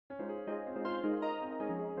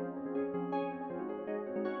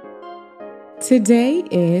Today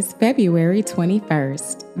is February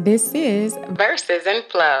 21st. This is Verses and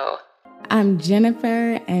Flow. I'm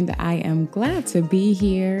Jennifer, and I am glad to be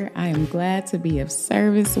here. I am glad to be of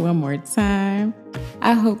service one more time.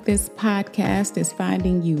 I hope this podcast is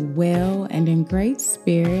finding you well and in great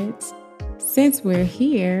spirits. Since we're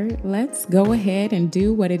here, let's go ahead and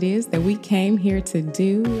do what it is that we came here to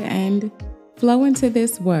do and flow into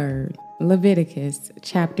this word. Leviticus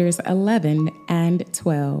chapters 11 and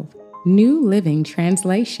 12. New Living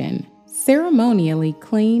Translation. Ceremonially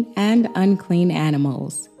clean and unclean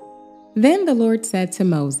animals. Then the Lord said to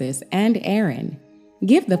Moses and Aaron,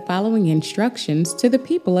 "Give the following instructions to the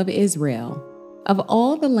people of Israel. Of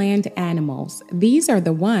all the land animals, these are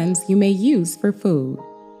the ones you may use for food.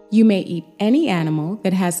 You may eat any animal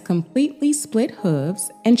that has completely split hooves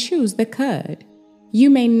and choose the cud. You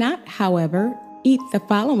may not, however, eat the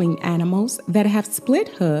following animals that have split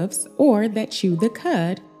hooves or that chew the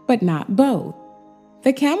cud, but not both.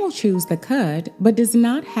 The camel chews the cud, but does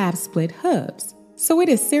not have split hooves, so it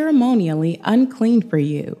is ceremonially unclean for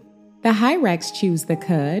you. The hyrax chews the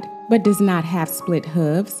cud, but does not have split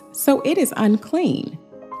hooves, so it is unclean.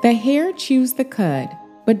 The hare chews the cud,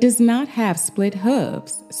 but does not have split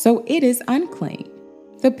hooves, so it is unclean.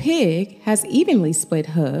 The pig has evenly split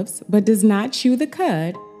hooves, but does not chew the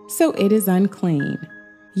cud, so it is unclean.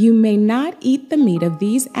 You may not eat the meat of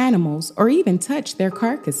these animals or even touch their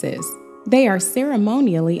carcasses. They are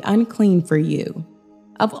ceremonially unclean for you.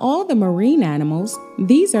 Of all the marine animals,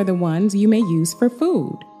 these are the ones you may use for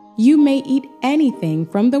food. You may eat anything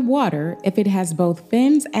from the water if it has both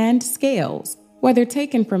fins and scales, whether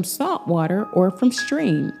taken from salt water or from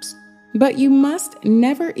streams. But you must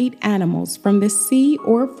never eat animals from the sea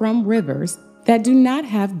or from rivers that do not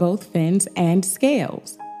have both fins and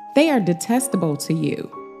scales. They are detestable to you.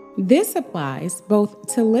 This applies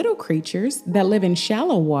both to little creatures that live in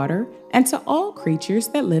shallow water and to all creatures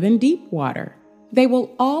that live in deep water. They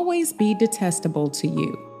will always be detestable to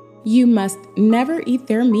you. You must never eat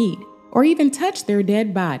their meat or even touch their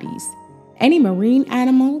dead bodies. Any marine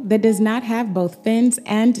animal that does not have both fins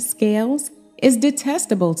and scales is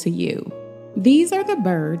detestable to you. These are the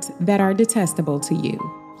birds that are detestable to you.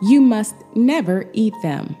 You must never eat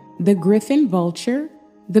them: the griffin vulture,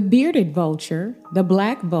 the bearded vulture, the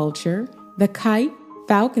black vulture, the kite,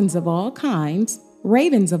 falcons of all kinds,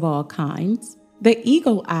 ravens of all kinds, the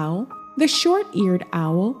eagle owl, the short-eared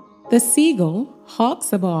owl, the seagull,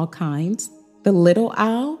 hawks of all kinds, the little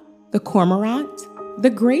owl, the cormorant, the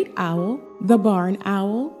great owl, the barn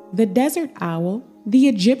owl, the desert owl, the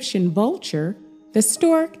Egyptian vulture, the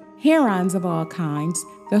stork, herons of all kinds,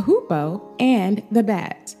 the hoopoe, and the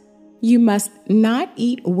bat. You must not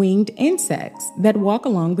eat winged insects that walk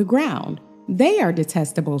along the ground. They are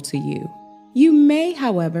detestable to you. You may,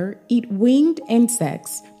 however, eat winged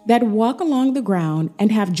insects that walk along the ground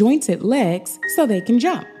and have jointed legs so they can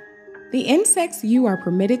jump. The insects you are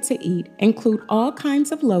permitted to eat include all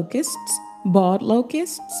kinds of locusts, bald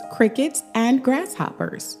locusts, crickets, and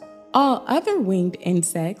grasshoppers. All other winged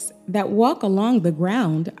insects that walk along the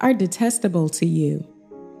ground are detestable to you.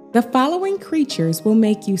 The following creatures will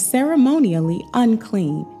make you ceremonially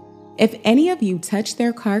unclean. If any of you touch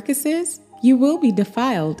their carcasses, you will be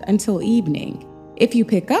defiled until evening. If you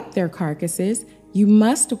pick up their carcasses, you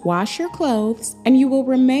must wash your clothes, and you will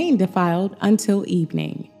remain defiled until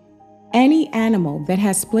evening. Any animal that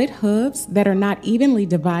has split hooves that are not evenly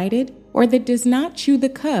divided or that does not chew the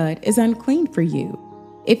cud is unclean for you.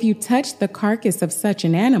 If you touch the carcass of such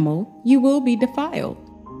an animal, you will be defiled.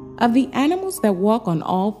 Of the animals that walk on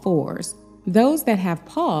all fours, those that have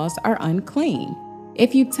paws are unclean.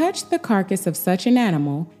 If you touch the carcass of such an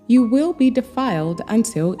animal, you will be defiled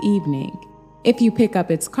until evening. If you pick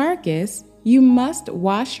up its carcass, you must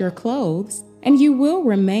wash your clothes, and you will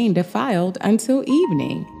remain defiled until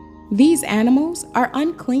evening. These animals are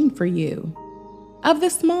unclean for you. Of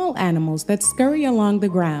the small animals that scurry along the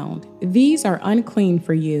ground, these are unclean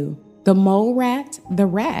for you: the mole rat, the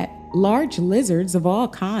rat, large lizards of all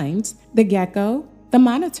kinds, the gecko, the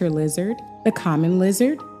monitor lizard, the common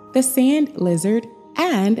lizard, the sand lizard,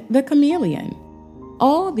 and the chameleon.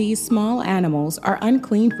 All these small animals are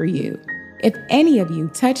unclean for you. If any of you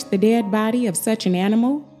touch the dead body of such an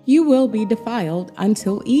animal, you will be defiled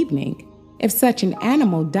until evening. If such an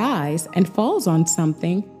animal dies and falls on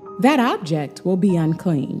something, that object will be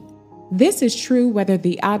unclean. This is true whether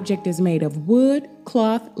the object is made of wood,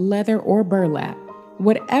 cloth, leather, or burlap.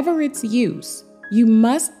 Whatever its use, you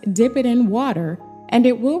must dip it in water, and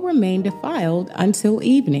it will remain defiled until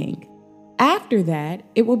evening. After that,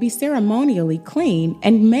 it will be ceremonially clean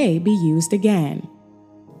and may be used again.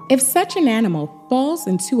 If such an animal falls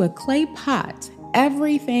into a clay pot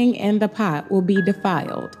everything in the pot will be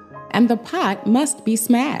defiled, and the pot must be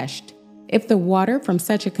smashed. If the water from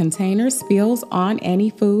such a container spills on any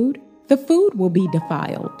food, the food will be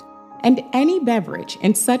defiled, and any beverage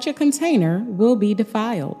in such a container will be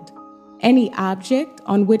defiled. Any object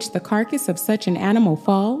on which the carcass of such an animal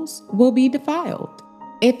falls will be defiled.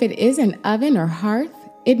 If it is an oven or hearth,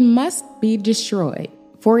 it must be destroyed,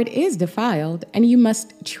 for it is defiled, and you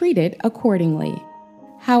must treat it accordingly.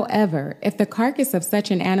 However, if the carcass of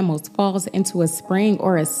such an animal falls into a spring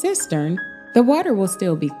or a cistern, the water will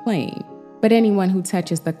still be clean, but anyone who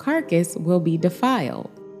touches the carcass will be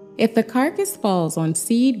defiled. If the carcass falls on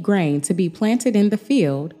seed grain to be planted in the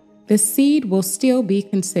field, the seed will still be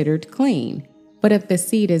considered clean. But if the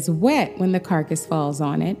seed is wet when the carcass falls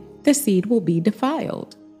on it, the seed will be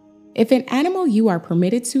defiled. If an animal you are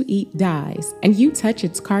permitted to eat dies, and you touch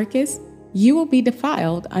its carcass, you will be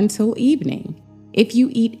defiled until evening. If you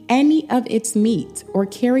eat any of its meat or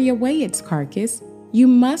carry away its carcass, you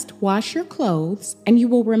must wash your clothes, and you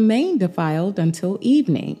will remain defiled until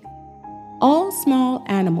evening. All small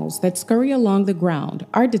animals that scurry along the ground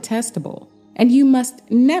are detestable, and you must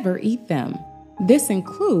never eat them. This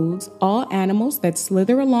includes all animals that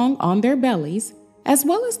slither along on their bellies, as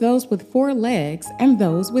well as those with 4 legs and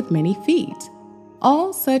those with many feet.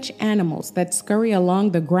 All such animals that scurry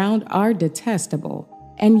along the ground are detestable,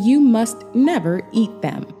 and you must never eat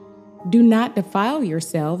them. Do not defile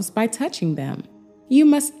yourselves by touching them. You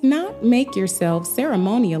must not make yourselves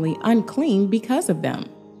ceremonially unclean because of them.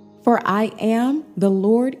 For I am the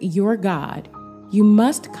Lord your God. You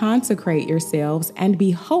must consecrate yourselves and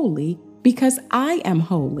be holy, because I am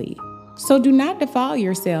holy. So do not defile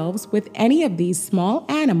yourselves with any of these small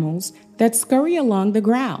animals that scurry along the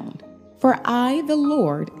ground. For I, the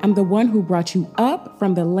Lord, am the one who brought you up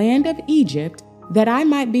from the land of Egypt, that I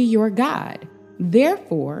might be your God.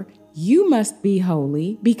 Therefore, you must be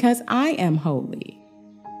holy, because I am holy.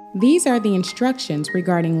 These are the instructions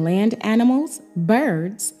regarding land animals,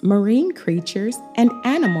 birds, marine creatures, and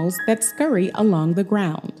animals that scurry along the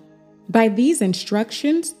ground. By these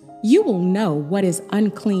instructions, you will know what is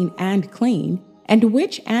unclean and clean, and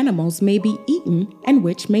which animals may be eaten and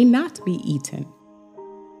which may not be eaten.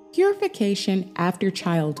 Purification after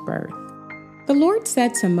childbirth. The Lord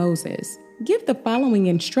said to Moses, "Give the following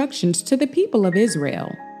instructions to the people of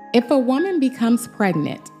Israel. If a woman becomes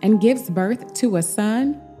pregnant and gives birth to a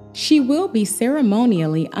son, she will be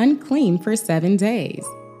ceremonially unclean for 7 days,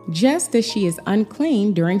 just as she is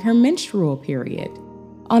unclean during her menstrual period.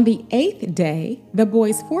 On the 8th day, the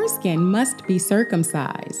boy's foreskin must be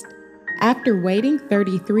circumcised. After waiting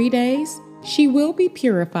 33 days, she will be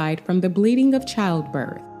purified from the bleeding of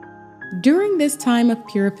childbirth. During this time of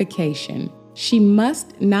purification, she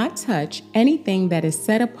must not touch anything that is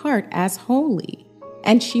set apart as holy,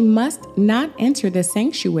 and she must not enter the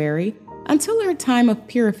sanctuary until her time of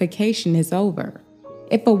purification is over.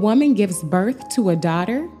 If a woman gives birth to a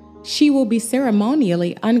daughter, she will be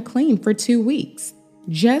ceremonially unclean for 2 weeks,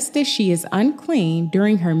 just as she is unclean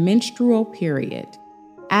during her menstrual period.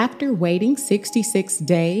 After waiting 66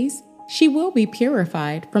 days, she will be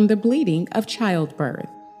purified from the bleeding of childbirth.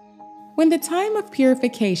 When the time of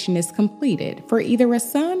purification is completed for either a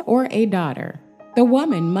son or a daughter, the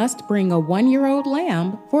woman must bring a 1-year-old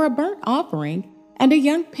lamb for a burnt offering and a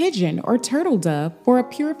young pigeon or turtle dove for a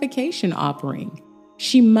purification offering.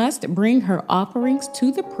 She must bring her offerings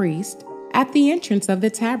to the priest at the entrance of the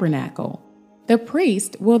tabernacle. The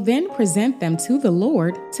priest will then present them to the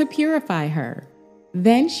Lord to purify her.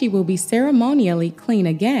 Then she will be ceremonially clean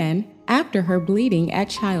again after her bleeding at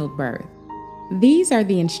childbirth. These are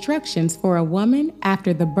the instructions for a woman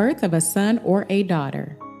after the birth of a son or a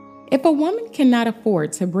daughter. If a woman cannot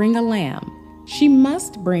afford to bring a lamb, she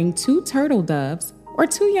must bring 2 turtle doves or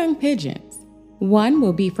 2 young pigeons. One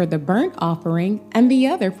will be for the burnt offering and the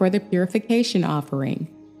other for the purification offering.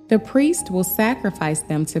 The priest will sacrifice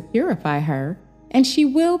them to purify her, and she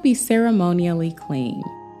will be ceremonially clean.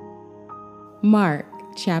 Mark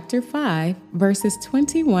chapter 5, verses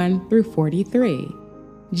 21 through 43.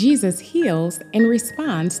 Jesus heals in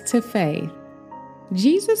response to faith.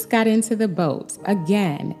 Jesus got into the boat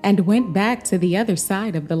again and went back to the other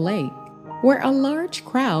side of the lake, where a large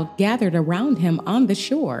crowd gathered around him on the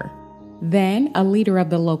shore. Then a leader of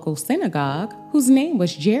the local synagogue, whose name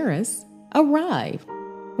was Jairus, arrived.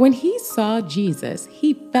 When he saw Jesus,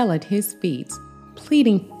 he fell at his feet,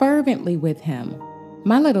 pleading fervently with him.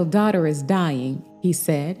 "My little daughter is dying," he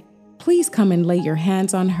said. "Please come and lay your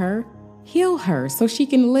hands on her. Heal her so she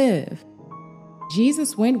can live."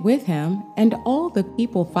 Jesus went with him, and all the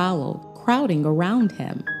people followed, crowding around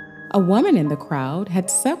him. A woman in the crowd had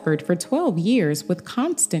suffered for 12 years with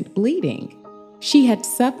constant bleeding. She had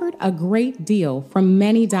suffered a great deal from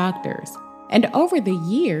many doctors, and over the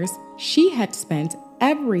years, she had spent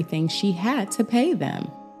everything she had to pay them.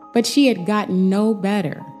 But she had gotten no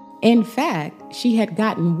better. In fact, she had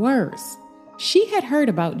gotten worse. She had heard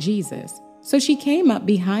about Jesus, so she came up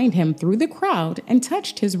behind him through the crowd and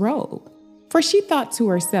touched his robe. For she thought to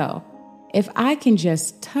herself, if I can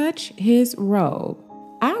just touch his robe,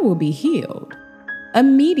 I will be healed.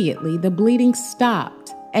 Immediately, the bleeding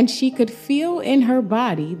stopped, and she could feel in her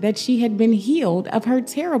body that she had been healed of her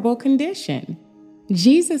terrible condition.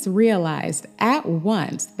 Jesus realized at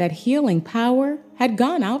once that healing power had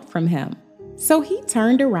gone out from him. So he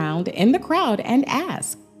turned around in the crowd and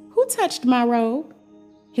asked, "Who touched my robe?"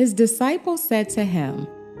 His disciples said to him,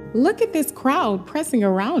 "Look at this crowd pressing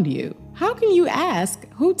around you. How can you ask,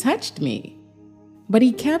 'Who touched me?'" But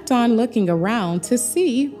he kept on looking around to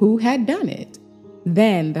see who had done it.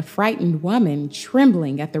 Then the frightened woman,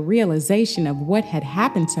 trembling at the realization of what had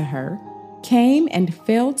happened to her, came and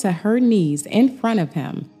fell to her knees in front of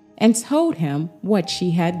him and told him what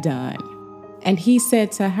she had done. And he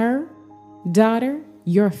said to her, "Daughter,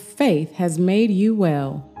 your faith has made you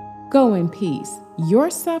well. Go in peace. Your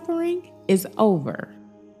suffering is over."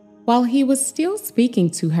 While he was still speaking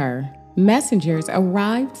to her, messengers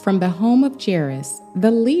arrived from the home of Jairus,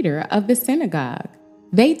 the leader of the synagogue.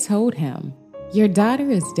 They told him, "Your daughter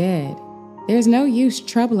is dead. There's no use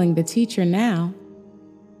troubling the teacher now."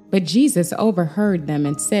 But Jesus overheard them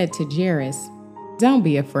and said to Jairus, "Don't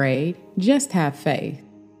be afraid, just have faith."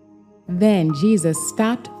 Then Jesus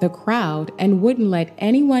stopped the crowd and wouldn't let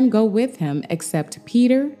anyone go with him except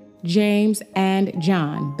Peter, James, and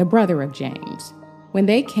John, the brother of James. When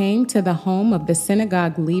they came to the home of the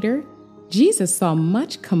synagogue leader, Jesus saw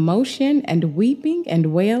much commotion and weeping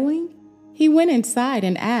and wailing. He went inside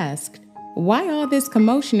and asked, "Why all this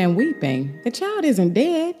commotion and weeping? The child isn't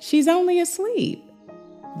dead, she's only asleep."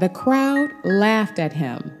 The crowd laughed at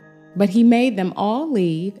him, but he made them all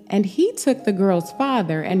leave, and he took the girl's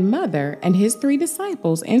father and mother and his 3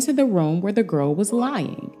 disciples into the room where the girl was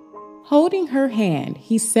lying. Holding her hand,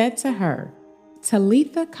 he said to her,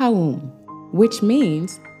 "Talitha koum," which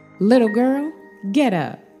means, "Little girl, get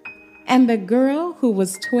up." And the girl, who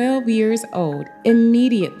was 12 years old,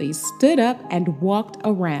 immediately stood up and walked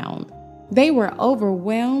around. They were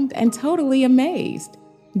overwhelmed and totally amazed.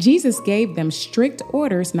 Jesus gave them strict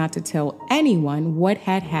orders not to tell anyone what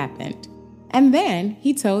had happened. And then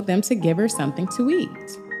he told them to give her something to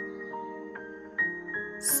eat.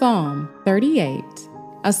 Psalm 38,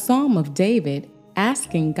 a psalm of David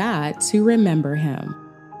asking God to remember him.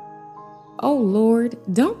 O Lord,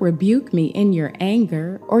 don't rebuke me in your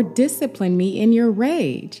anger or discipline me in your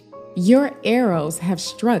rage. Your arrows have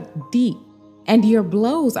struck deep, and your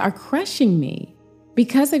blows are crushing me.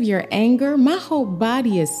 Because of your anger, my whole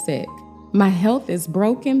body is sick. My health is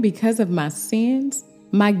broken because of my sins.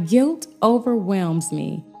 My guilt overwhelms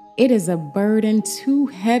me. It is a burden too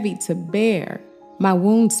heavy to bear. My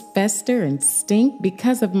wounds fester and stink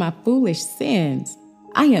because of my foolish sins.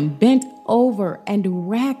 I am bent over and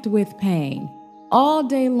racked with pain. All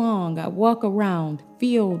day long I walk around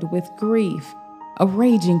filled with grief. A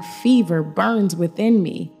raging fever burns within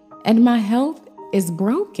me, and my health is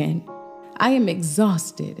broken. I am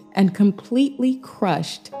exhausted and completely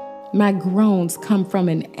crushed. My groans come from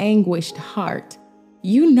an anguished heart.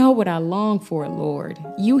 You know what I long for, Lord.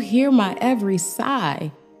 You hear my every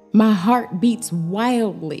sigh. My heart beats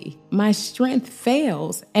wildly. My strength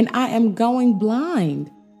fails, and I am going blind.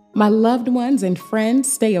 My loved ones and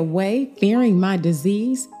friends stay away, fearing my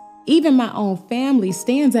disease. Even my own family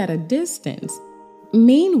stands at a distance.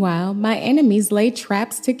 Meanwhile, my enemies lay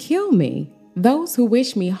traps to kill me. Those who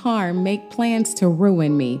wish me harm make plans to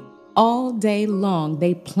ruin me. All day long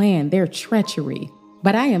they plan their treachery,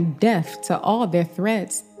 but I am deaf to all their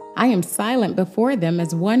threats. I am silent before them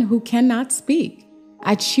as one who cannot speak.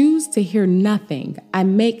 I choose to hear nothing. I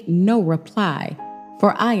make no reply,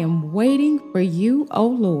 for I am waiting for you, O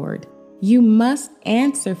Lord. You must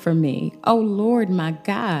answer for me, O Lord my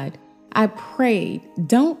God. I prayed,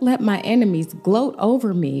 don't let my enemies gloat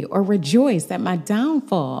over me or rejoice at my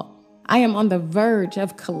downfall. I am on the verge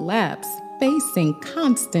of collapse, facing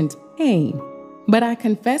constant pain. But I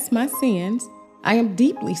confess my sins. I am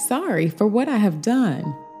deeply sorry for what I have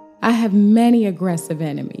done. I have many aggressive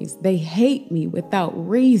enemies. They hate me without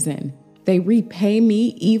reason. They repay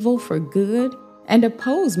me evil for good and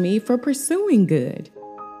oppose me for pursuing good.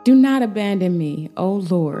 Do not abandon me, O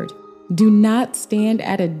Lord. Do not stand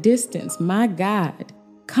at a distance, my God.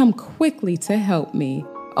 Come quickly to help me,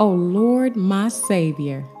 O Lord, my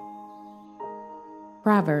Savior.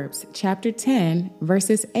 Proverbs chapter 10,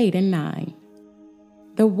 verses 8 and 9.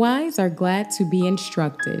 The wise are glad to be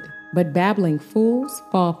instructed, but babbling fools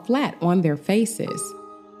fall flat on their faces.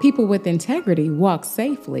 People with integrity walk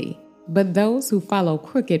safely, but those who follow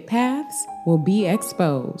crooked paths will be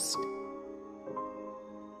exposed.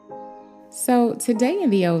 So today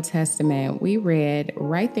in the Old Testament, we read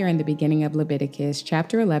right there in the beginning of Leviticus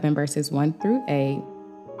chapter 11, verses 1 through 8,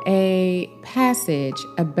 a passage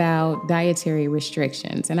about dietary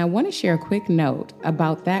restrictions. And I want to share a quick note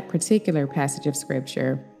about that particular passage of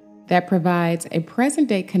scripture that provides a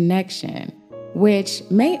present-day connection, which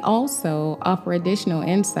may also offer additional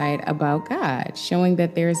insight about God, showing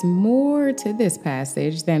that there's more to this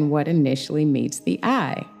passage than what initially meets the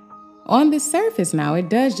eye. On the surface now, it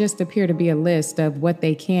does just appear to be a list of what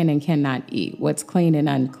they can and cannot eat, what's clean and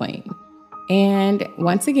unclean. And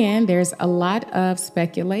once again, there's a lot of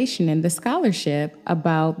speculation in the scholarship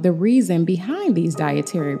about the reason behind these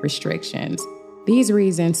dietary restrictions. These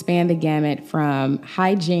reasons span the gamut from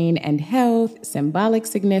hygiene and health, symbolic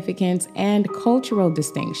significance, and cultural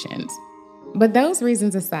distinctions. But those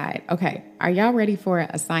reasons aside, okay, are y'all ready for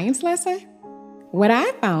a science lesson? What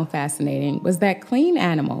I found fascinating was that clean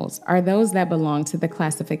animals are those that belong to the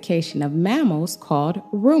classification of mammals called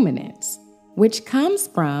ruminants, which comes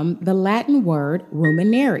from the Latin word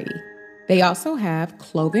ruminare. They also have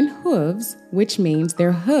cloven hooves, which means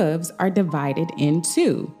their hooves are divided in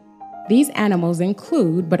two. These animals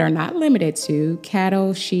include, but are not limited to,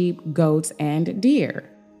 cattle, sheep, goats, and deer.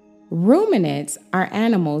 Ruminants are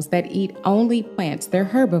animals that eat only plants. They're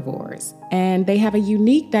herbivores, and they have a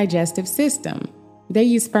unique digestive system. They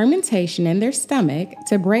use fermentation in their stomach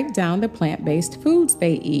to break down the plant-based foods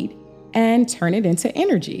they eat and turn it into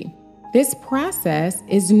energy. This process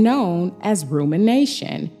is known as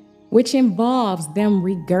rumination, which involves them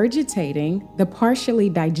regurgitating the partially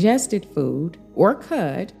digested food, or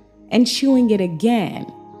cud, and chewing it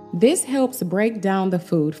again. This helps break down the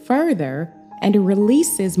food further and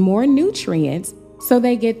releases more nutrients so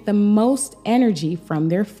they get the most energy from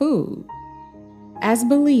their food. As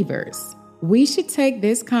believers, we should take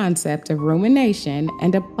this concept of rumination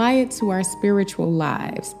and apply it to our spiritual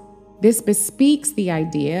lives. This bespeaks the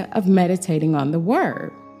idea of meditating on the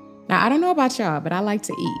Word. Now, I don't know about y'all, but I like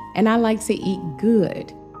to eat, and I like to eat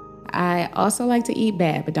good. I also like to eat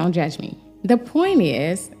bad, but don't judge me. The point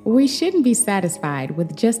is, we shouldn't be satisfied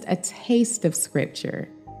with just a taste of Scripture.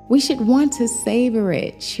 We should want to savor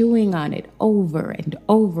it, chewing on it over and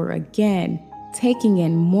over again, taking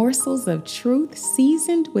in morsels of truth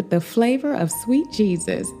seasoned with the flavor of sweet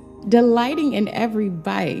Jesus, delighting in every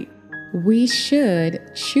bite. We should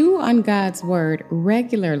chew on God's word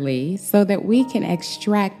regularly so that we can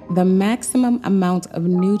extract the maximum amount of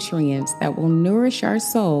nutrients that will nourish our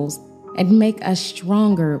souls and make us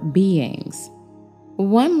stronger beings.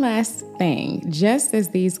 One last thing, just as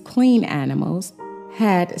these clean animals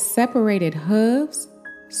had separated hooves,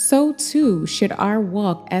 so too should our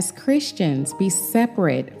walk as Christians be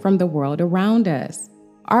separate from the world around us.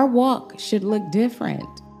 Our walk should look different.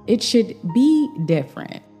 It should be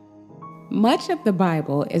different. Much of the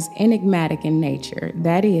Bible is enigmatic in nature.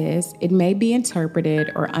 That is, it may be interpreted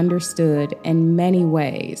or understood in many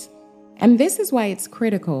ways. And this is why it's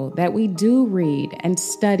critical that we do read and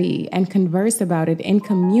study and converse about it in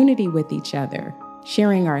community with each other,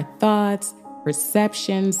 sharing our thoughts,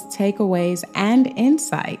 perceptions, takeaways, and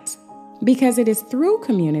insights. Because it is through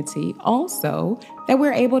community also that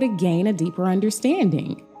we're able to gain a deeper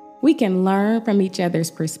understanding. We can learn from each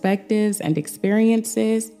other's perspectives and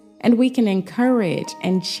experiences, and we can encourage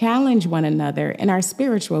and challenge one another in our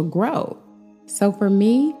spiritual growth. So for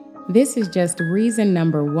me, this is just reason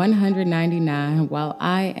number 199, while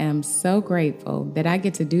I am so grateful that I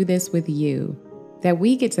get to do this with you, that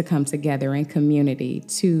we get to come together in community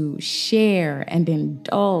to share and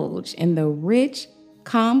indulge in the rich,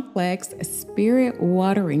 complex,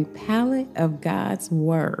 spirit-watering palette of God's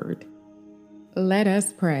Word. Let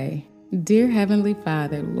us pray. Dear Heavenly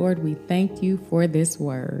Father, Lord, we thank you for this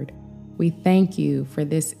word. We thank you for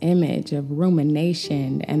this image of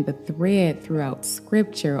rumination and the thread throughout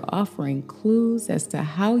Scripture offering clues as to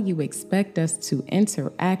how you expect us to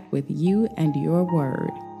interact with you and your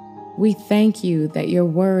word. We thank you that your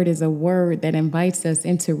word is a word that invites us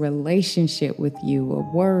into relationship with you, a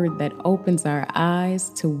word that opens our eyes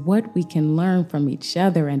to what we can learn from each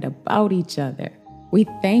other and about each other. We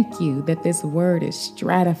thank you that this word is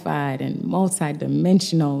stratified and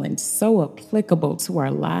multidimensional and so applicable to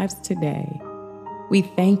our lives today. We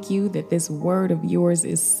thank you that this word of yours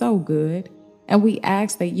is so good, and we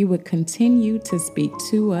ask that you would continue to speak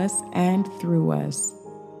to us and through us.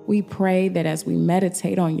 We pray that as we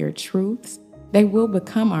meditate on your truths, they will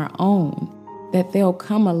become our own, that they'll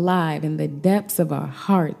come alive in the depths of our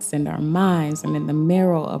hearts and our minds and in the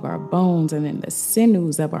marrow of our bones and in the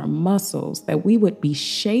sinews of our muscles, that we would be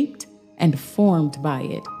shaped and formed by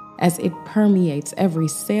it as it permeates every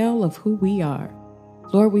cell of who we are.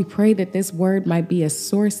 Lord, we pray that this word might be a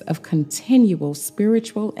source of continual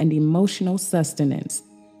spiritual and emotional sustenance,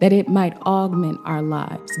 that it might augment our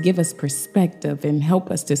lives, give us perspective, and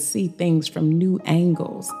help us to see things from new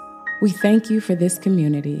angles. We thank you for this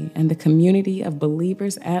community and the community of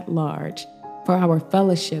believers at large, for our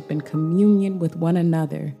fellowship and communion with one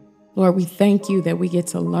another. Lord, we thank you that we get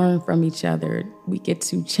to learn from each other. We get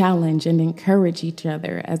to challenge and encourage each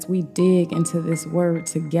other as we dig into this word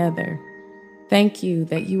together. Thank you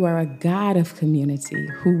that you are a God of community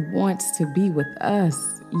who wants to be with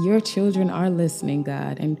us. Your children are listening,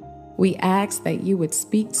 God, and we ask that you would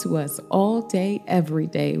speak to us all day, every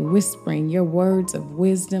day, whispering your words of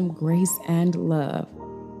wisdom, grace, and love.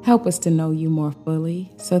 Help us to know you more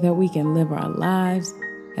fully so that we can live our lives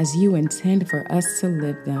as you intend for us to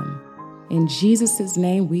live them. In Jesus'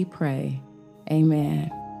 name we pray. Amen.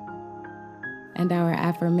 And our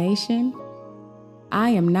affirmation: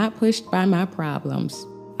 I am not pushed by my problems.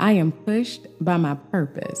 I am pushed by my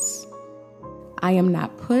purpose. I am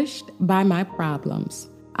not pushed by my problems.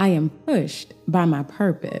 I am pushed by my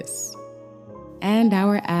purpose. And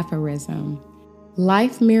our aphorism: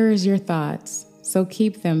 life mirrors your thoughts, so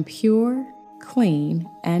keep them pure, clean,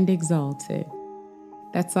 and exalted.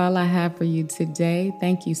 That's all I have for you today.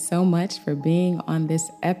 Thank you so much for being on this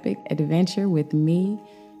epic adventure with me.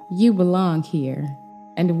 You belong here,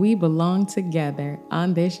 and we belong together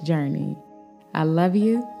on this journey. I love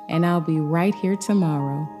you, and I'll be right here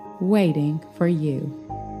tomorrow, waiting for you.